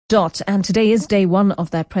dot. And today is day one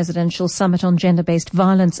of that presidential summit on gender-based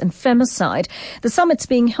violence and femicide. The summit's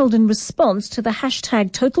being held in response to the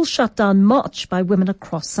hashtag Total Shutdown March by women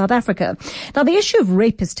across South Africa. Now, the issue of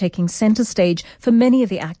rape is taking center stage for many of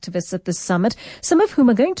the activists at this summit, some of whom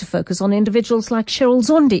are going to focus on individuals like Cheryl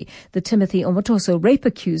Zondi, the Timothy Omotoso rape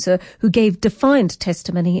accuser who gave defiant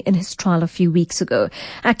testimony in his trial a few weeks ago.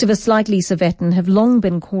 Activists like Lisa Vetten have long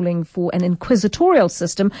been calling for an inquisitorial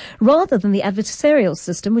system rather than the adversarial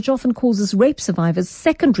system, which often causes rape survivors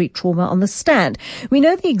secondary trauma on the stand. We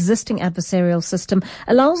know the existing adversarial system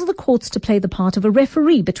allows the courts to play the part of a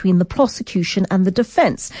referee between the prosecution and the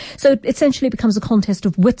defense. So it essentially becomes a contest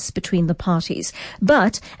of wits between the parties.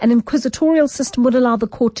 But an inquisitorial system would allow the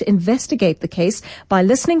court to investigate the case by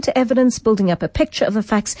listening to evidence, building up a picture of the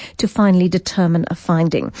facts to finally determine a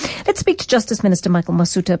finding. Let's speak to Justice Minister Michael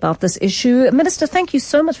Masutha about this issue. Minister, thank you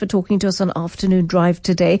so much for talking to us on Afternoon Drive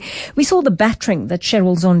today. We saw the battering that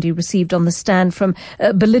Cheryl Zondi received on the stand from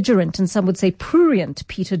belligerent and some would say prurient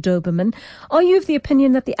Peter Doberman. Are you of the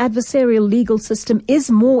opinion that the adversarial legal system is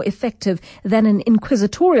more effective than an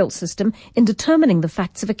inquisitorial system in determining the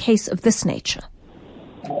facts of a case of this nature?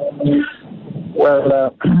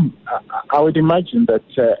 Well, I would imagine that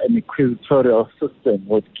an inquisitorial system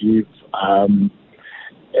would give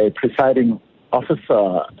a presiding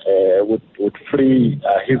officer would free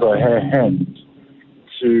his or her hand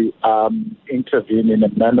to intervene in a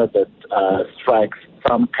manner that strikes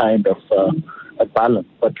some kind of a balance.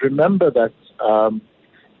 But remember that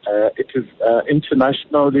it is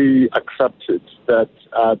internationally accepted that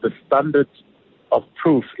the standard of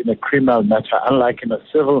proof in a criminal matter, unlike in a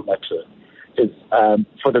civil matter, is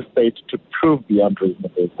for the state to prove beyond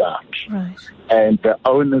reasonable doubt. Right. And the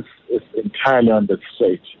onus is entirely on the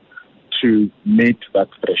state to meet that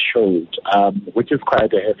threshold, which is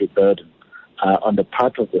quite a heavy burden on the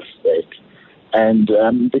part of the state. And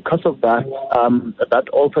because of that, that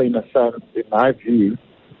also, in a sense, in my view,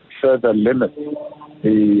 further limits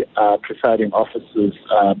the presiding officer's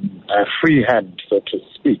free hand, so to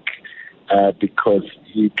speak, because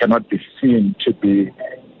he cannot be seen to be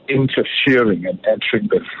interfering and entering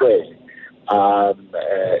the fray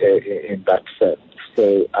in that sense.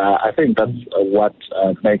 So I think that's what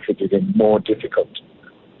makes it even more difficult,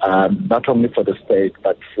 not only for the state,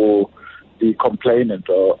 but for the complainant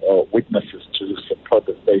or witnesses to support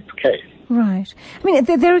the state's case. Right. I mean,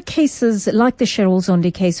 there are cases like the Cheryl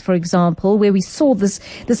Zondi case, for example, where we saw this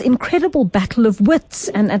incredible battle of wits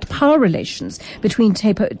and power relations between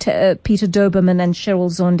Peter Doberman and Cheryl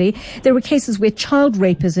Zondi. There were cases where child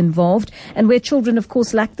rape is involved and where children, of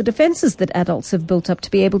course, lack the defenses that adults have built up to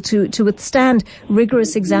be able to withstand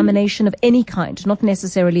rigorous examination of any kind, not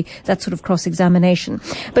necessarily that sort of cross-examination.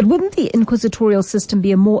 But wouldn't the inquisitorial system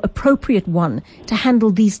be a more appropriate one to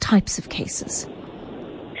handle these types of cases?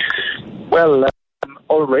 Well,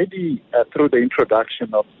 already through the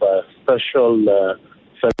introduction of special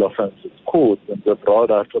federal offences courts, and we've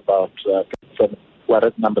rolled out about, we're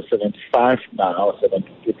at number 75 now,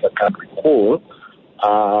 76 I can't recall,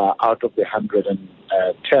 out of the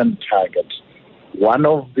 110 targets. One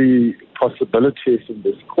of the possibilities in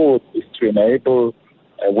this court is to enable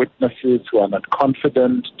witnesses who are not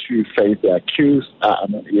confident to face the accused,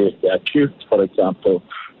 the accused, for example,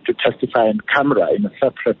 to testify in camera in a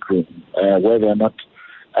separate room where they're not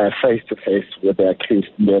face-to-face with the accused.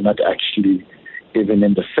 They're not actually even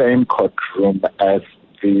in the same courtroom as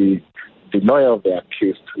the lawyer of the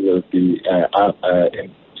accused who will be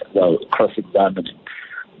cross-examining.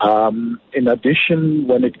 In addition,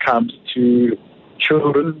 when it comes to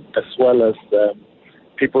children as well as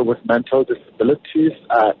people with mental disabilities,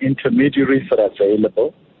 intermediaries are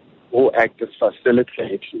available who act as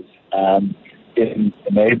facilitators in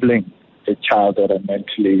enabling a child or a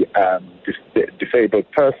mentally disabled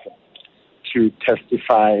person to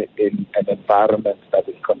testify in an environment that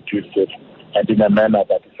is conducive and in a manner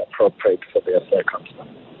that is appropriate for their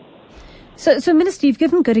circumstances. So, Minister, you've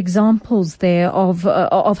given good examples there of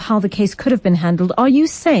how the case could have been handled. Are you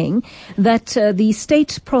saying that the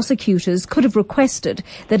state prosecutors could have requested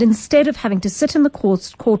that instead of having to sit in the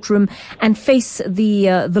courtroom and face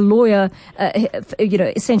the lawyer,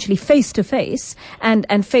 essentially face to face,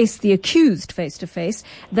 and face the accused face to face,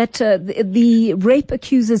 that the rape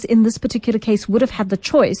accusers in this particular case would have had the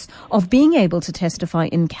choice of being able to testify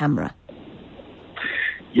in camera?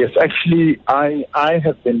 Yes, actually, I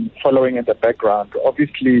have been following in the background.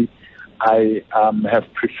 Obviously, I have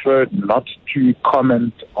preferred not to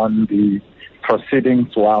comment on the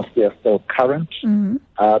proceedings whilst they are still current,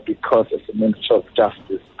 because as a Minister of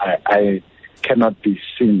Justice, I cannot be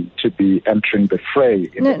seen to be entering the fray.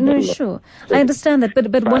 No, sure. I understand that,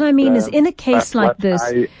 but what I mean is, in a case like this...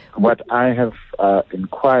 What I have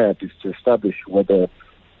inquired is to establish whether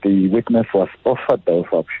the witness was offered those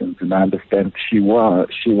options, and I understand she was,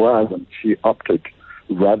 and she opted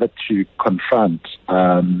rather to confront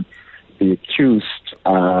the accused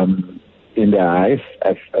in their eyes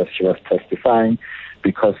as she was testifying,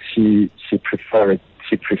 because she preferred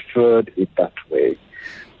it that way.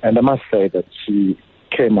 And I must say that she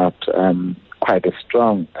came out quite a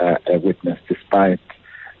strong witness, despite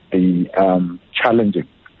the challenging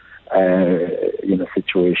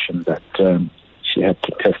situation that she had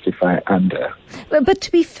to testify under. But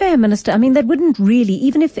to be fair, Minister, I mean, that wouldn't really,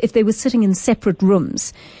 even if they were sitting in separate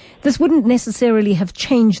rooms, this wouldn't necessarily have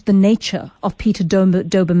changed the nature of Peter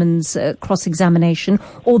Doberman's cross-examination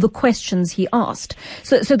or the questions he asked.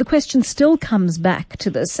 So the question still comes back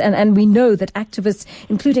to this, and we know that activists,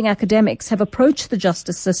 including academics, have approached the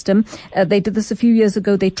justice system. They did this a few years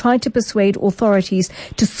ago. They tried to persuade authorities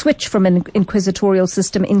to switch from an inquisitorial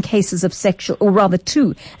system in cases of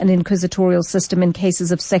to an inquisitorial system in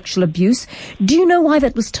cases of sexual abuse. Do you know why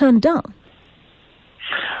that was turned down?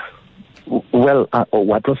 Well,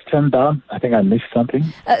 what was turned down? I think I missed something.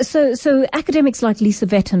 So academics like Lisa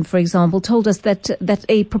Vetten, for example, told us that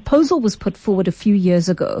a proposal was put forward a few years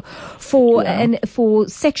ago for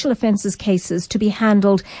sexual offences cases to be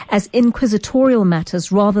handled as inquisitorial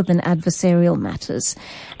matters rather than adversarial matters,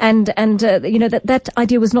 and that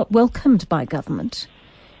idea was not welcomed by government.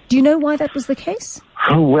 Do you know why that was the case?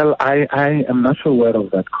 Well, I am not aware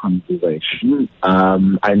of that conversation.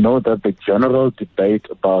 I know that the general debate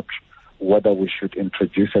about whether we should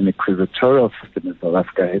introduce an inquisitorial system in South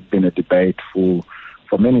Africa has been a debate for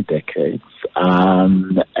many decades.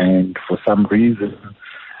 And for some reason,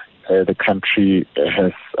 the country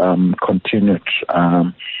has continued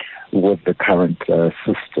with the current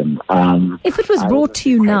system. If it was brought to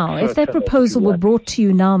you now, if that proposal were brought to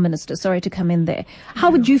you now, Minister, sorry to come in there,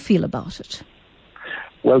 how would you feel about it?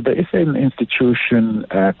 Well, there is an institution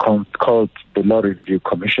called the Law Review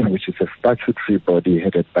Commission, which is a statutory body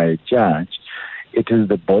headed by a judge. It is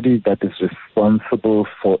the body that is responsible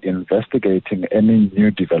for investigating any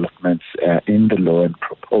new developments in the law and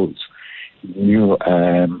propose new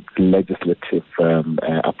legislative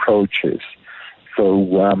approaches. So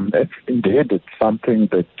indeed, it's something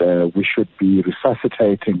that we should be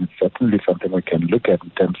resuscitating. It's certainly something we can look at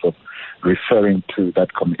in terms of referring to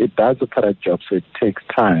that committee. It does a thorough job, so it takes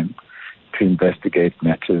time to investigate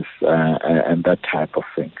matters and that type of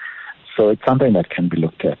thing. So it's something that can be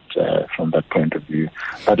looked at from that point of view.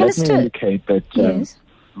 But Minister, let me indicate that yes.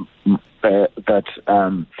 The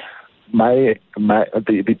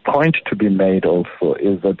point to be made also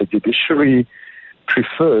is that the judiciary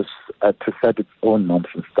prefers to set its own norms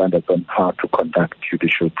and standards on how to conduct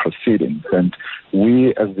judicial proceedings. And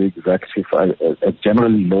we as the executive are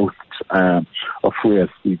generally loath of we as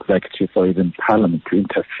the executive or even parliament to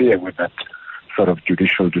interfere with that sort of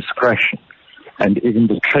judicial discretion. And even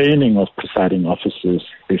the training of presiding officers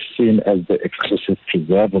is seen as the exclusive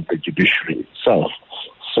preserve of the judiciary itself.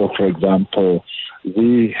 So, for example,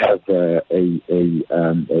 we have a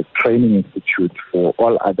training institute for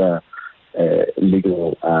all other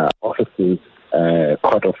legal officers,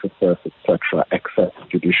 court officers, etc., except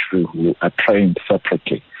judiciary, who are trained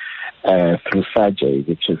separately through SAJE,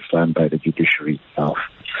 which is run by the judiciary itself.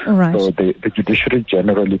 Right. So the judiciary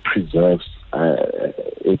generally preserves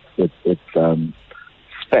its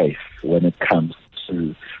space when it comes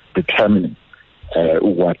to determining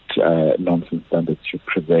what norms and standards should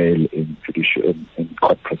prevail in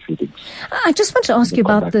court proceedings. I just want to ask you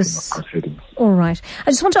about this. All right.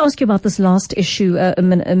 I just want to ask you about this last issue,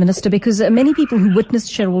 Minister, because many people who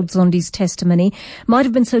witnessed Cheryl Zondi's testimony might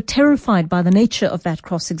have been so terrified by the nature of that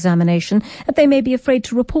cross-examination that they may be afraid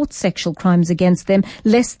to report sexual crimes against them,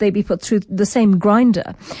 lest they be put through the same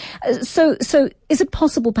grinder. So is it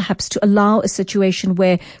possible perhaps to allow a situation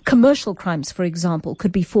where commercial crimes, for example,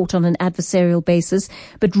 could be fought on an adversarial basis,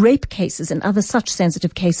 but rape cases and other such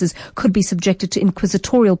sensitive cases could be subjected to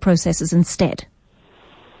inquisitorial processes instead?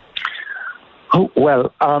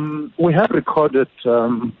 Well, we have recorded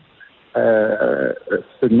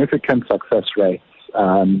significant success rates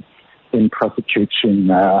in prosecuting,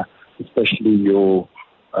 especially your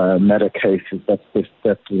murder cases that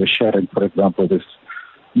we're sharing, for example, this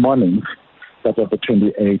morning, that of the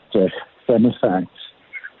 28 femicides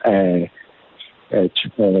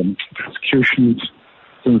prosecutions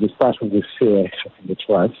since the start of this year, I think it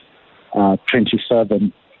was,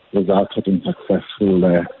 27 resulted in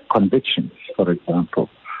successful convictions, for example,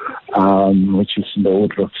 which is in the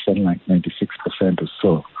order of something like 96% or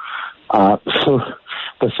so So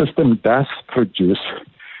the system does produce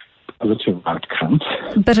positive outcomes.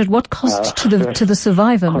 But at what cost to the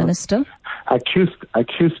survivor, Minister?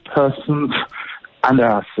 Accused persons under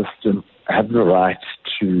our system have the right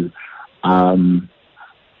to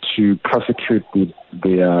prosecute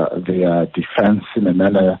their defense in a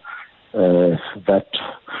manner that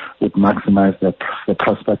would maximize the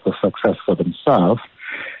prospect of success for themselves.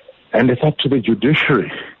 And it's up to the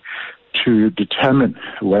judiciary to determine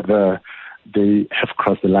whether they have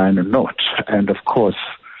crossed the line or not. And of course,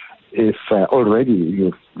 if already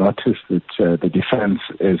you've noticed that the defense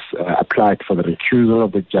is applied for the recusal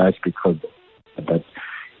of the judge because that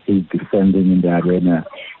he's defending in the arena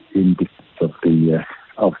in defense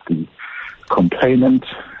of the complainant,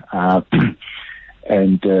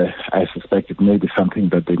 and I suspect it may be something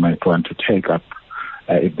that they might want to take up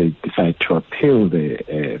if they decide to appeal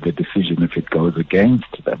the decision if it goes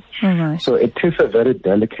against them. All right. So it is a very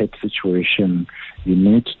delicate situation. You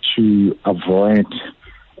need to avoid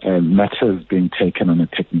matters being taken on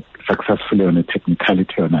successfully on a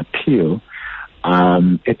technicality on appeal.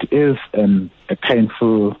 It is a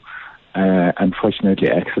painful, unfortunately,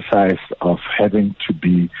 exercise of having to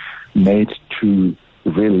be made to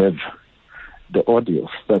relive the ordeals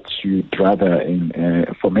that you'd rather,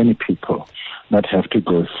 for many people, not have to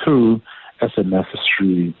go through as a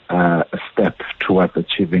necessary step towards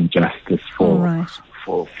achieving justice for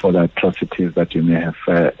the atrocities that you may have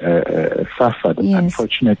suffered. Yes.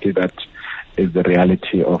 Unfortunately, that is the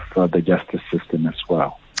reality of the justice system as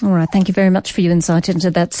well. All right. Thank you very much for your insight into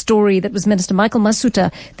that story. That was Minister Michael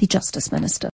Masutha, the Justice Minister.